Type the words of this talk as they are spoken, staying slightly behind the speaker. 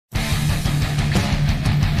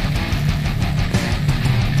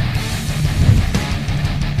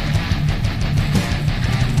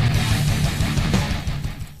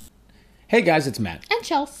Hey guys, it's Matt. And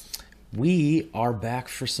Chels. We are back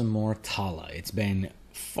for some more Tallah. It's been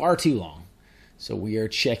far too long. So we are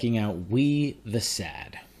checking out We the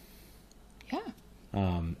Sad. Yeah.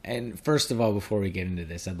 And first of all, before we get into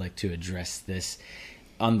this, I'd like to address this.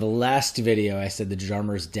 On the last video, I said the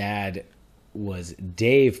drummer's dad was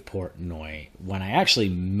Dave Portnoy, when I actually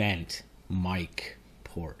meant Mike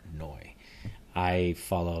Portnoy. I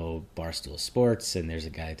follow Barstool Sports, and there's a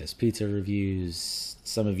guy that does pizza reviews.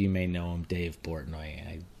 Some of you may know him, Dave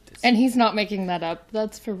Portnoy. And he's not making that up.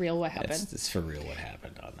 That's for real what happened. It's for real what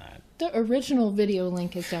happened on that. The original video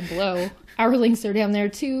link is down below. Our links are down there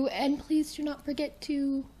too. And please do not forget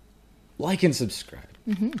to... like and subscribe.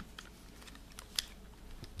 Mm-hmm.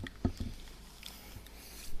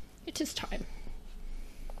 It is time.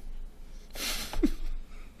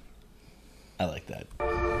 I like that.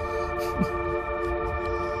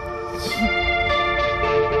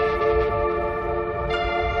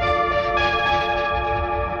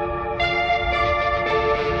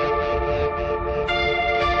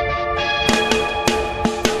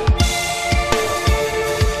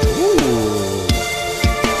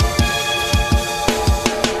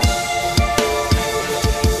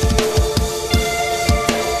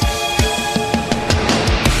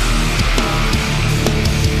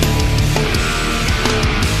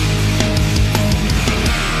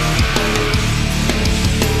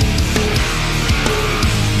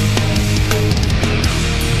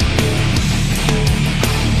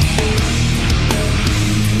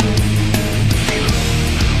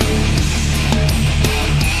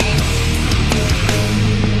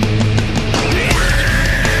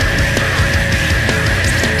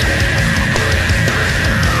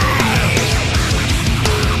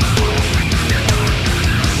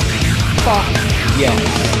 Yes.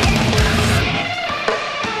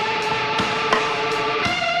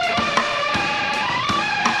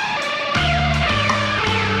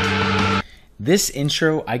 This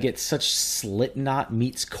intro, I get such Slipknot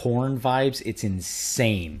meets Korn vibes. It's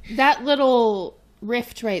insane. That little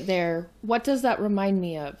rift right there, what does that remind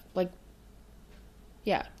me of? Like,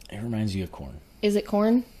 yeah. It reminds you of Korn. Is it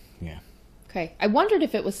Korn? Yeah. Okay. I wondered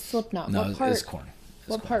if it was Slipknot. No, it's Korn.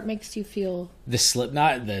 What part makes you feel... The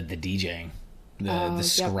Slipknot, the DJing. The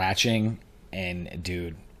scratching, and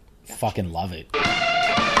dude, fucking love it. I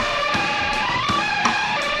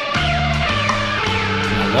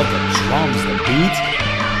love the drums, the beat.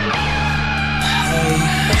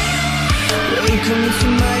 Welcome to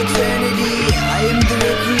my eternity. I am the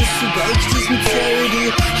recluse who breaks this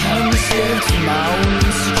materity. I'm the slave to my own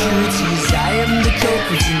insecurities. I am the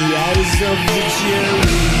culprit in the eyes of the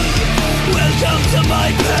jury. Welcome to my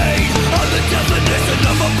pain. I'm the definition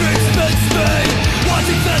of a basement's pain.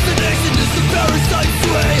 Watching fascination is the parasite's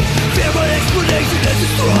sway. Fear my explanation as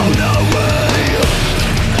it's thrown away.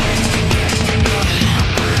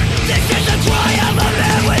 This is the cry of a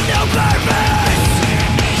man with no purpose.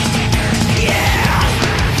 Yeah,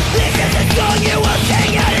 this is a song you will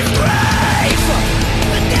sing at his grave.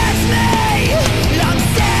 But that's me. I'm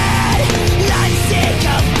sad. I'm sick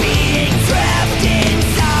of being trapped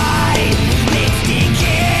inside. It's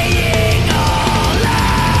decaying all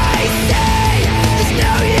I say. There's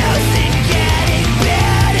no use in getting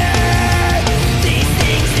better. These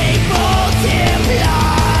things, they multiply.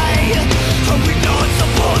 Are we not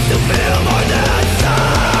supposed to feel more than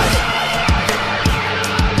sad?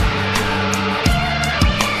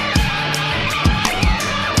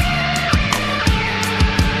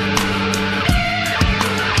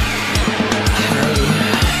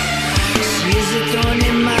 She is a thorn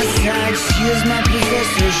in my side. She is my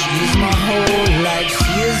professor. She is my whole life.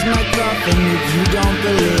 She is my coffin. If you don't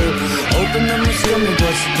believe, open up my stomach.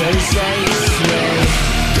 What's the place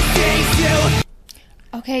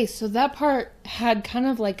Okay, so that part had kind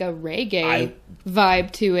of like a reggae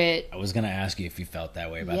vibe to it. I was going to ask you if you felt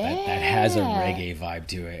that way about that. That has a reggae vibe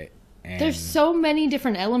to it. And There's so many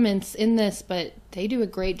different elements in this, but they do a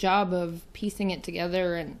great job of piecing it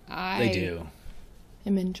together, and they do.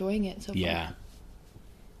 am enjoying it so far. Yeah.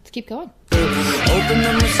 Let's keep going. Open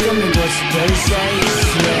up my stomach. What's the place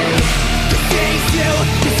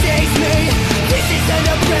It saves me. This is an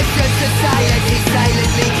oppressive society.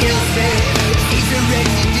 Silently kills me. He's a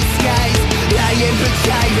wretched disguise. I am her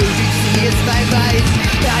child and she is my mind.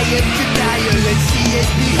 I am denial and she is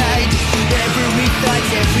behind. Every thought,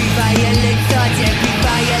 every violent thought, every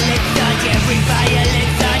violent thought, every violent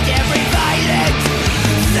thought, every violent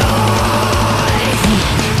thought.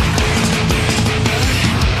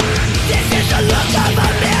 This is the look of a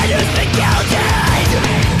man who's been guilted.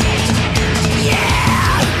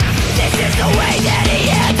 Yeah, this is the way that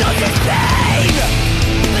he handles his pain.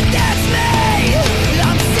 But that's me.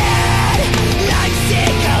 I'm sad.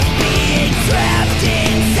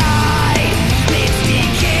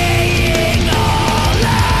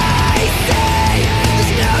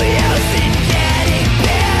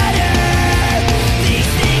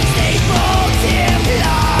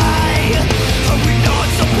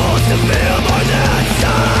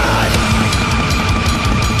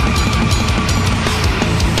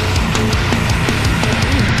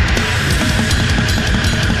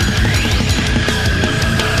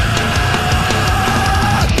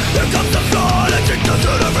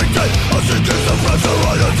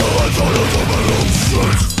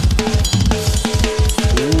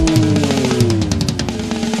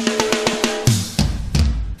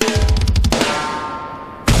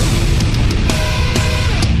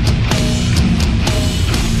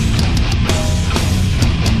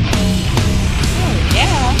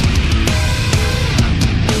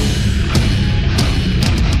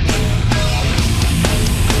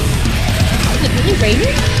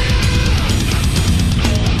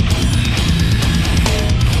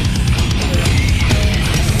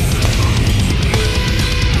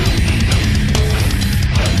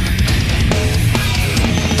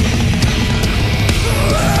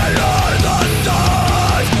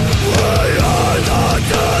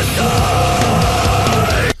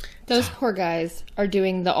 hardcore guys are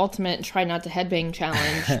doing the ultimate try not to headbang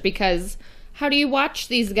challenge because how do you watch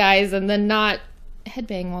these guys and then not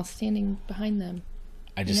headbang while standing behind them?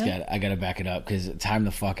 I gotta back it up because time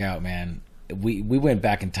the fuck out, man. We went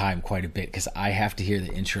back in time quite a bit because I have to hear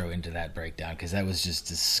the intro into that breakdown because that was just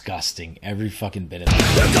disgusting. Every fucking bit of it.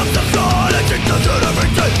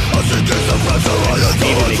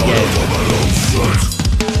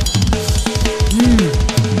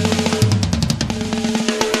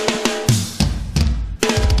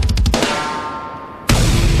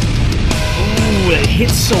 Ooh, it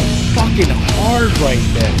hits so fucking hard right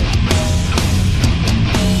there.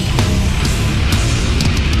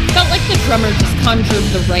 Felt like the drummer just conjured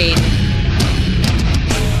the rain. I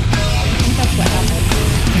think that's what happened.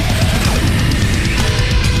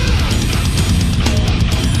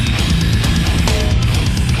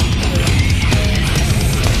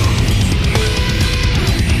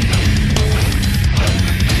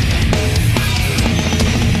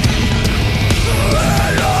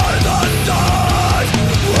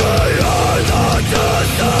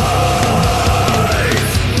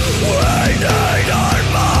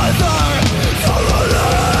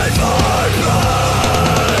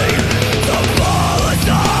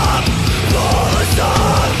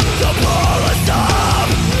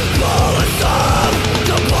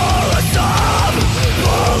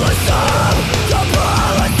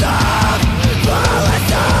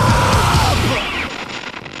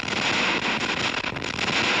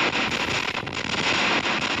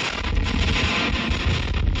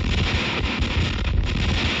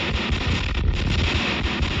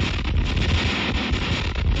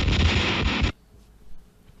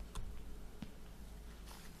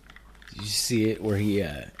 Did you see it where he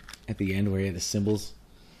at the end where he had the cymbals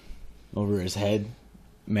over his head?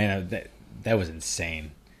 Man, that was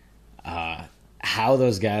insane. How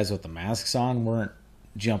those guys with the masks on weren't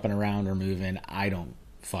jumping around or moving, I don't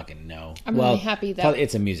fucking know. I'm really happy that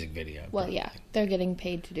it's a music video. Well, yeah, they're getting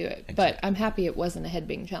paid to do it, Exactly. but I'm happy it wasn't a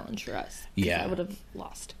headbang challenge for us. Yeah. I would have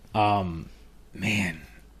lost. Man,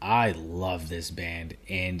 I love this band,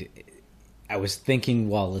 and I was thinking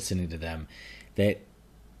while listening to them that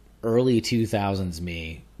early 2000s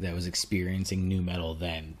me that was experiencing nu metal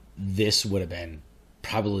then, this would have been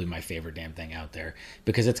probably my favorite damn thing out there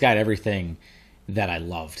because it's got everything that I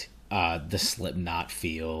loved. The Slipknot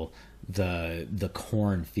feel, the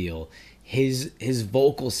Korn feel. His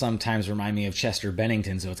vocals sometimes remind me of Chester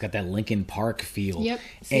Bennington, so it's got that Linkin Park feel. Yep,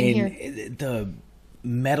 same and here. The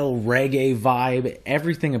metal reggae vibe,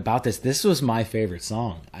 everything about this was my favorite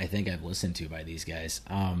song I think I've listened to by these guys.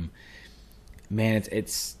 Man,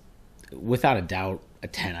 it's without a doubt a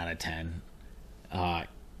 10 out of 10.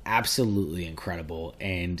 Absolutely incredible.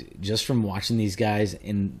 And just from watching these guys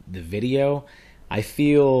in the video, I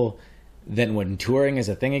feel that when touring is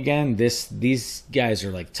a thing again, these guys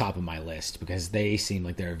are like top of my list because they seem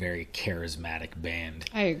like they're a very charismatic band.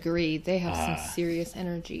 I agree. They have some serious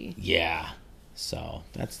energy. Yeah. So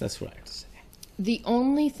that's what I have to say. The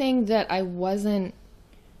only thing that I wasn't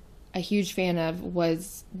a huge fan of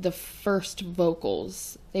was the first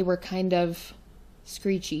vocals. They were kind of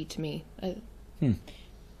screechy to me.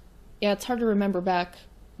 Yeah, it's hard to remember back,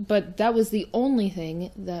 but that was the only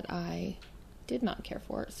thing that I did not care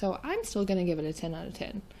for. So I'm still going to give it a 10 out of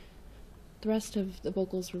 10. The rest of the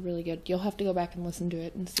vocals were really good. You'll have to go back and listen to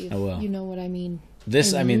it and see if you know what I mean.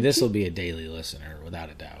 This will be a daily listener without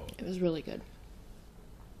a doubt. It was really good.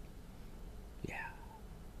 Yeah.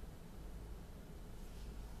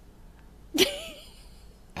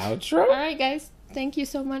 Outro? All right, guys. Thank you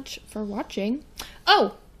so much for watching.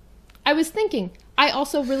 Oh, I was thinking, I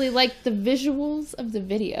also really liked the visuals of the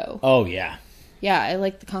video. Oh, yeah. Yeah, I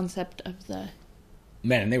like the concept of the...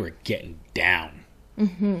 Man, they were getting down.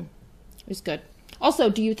 Mm-hmm. It was good. Also,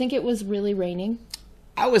 do you think it was really raining?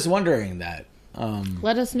 I was wondering that.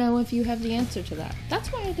 Let us know if you have the answer to that.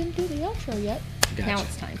 That's why I didn't do the outro yet. Gotcha. Now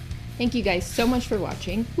it's time. Thank you guys so much for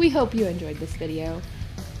watching. We hope you enjoyed this video.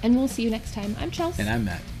 And we'll see you next time. I'm Chels. And I'm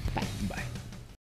Matt. Bye. Bye.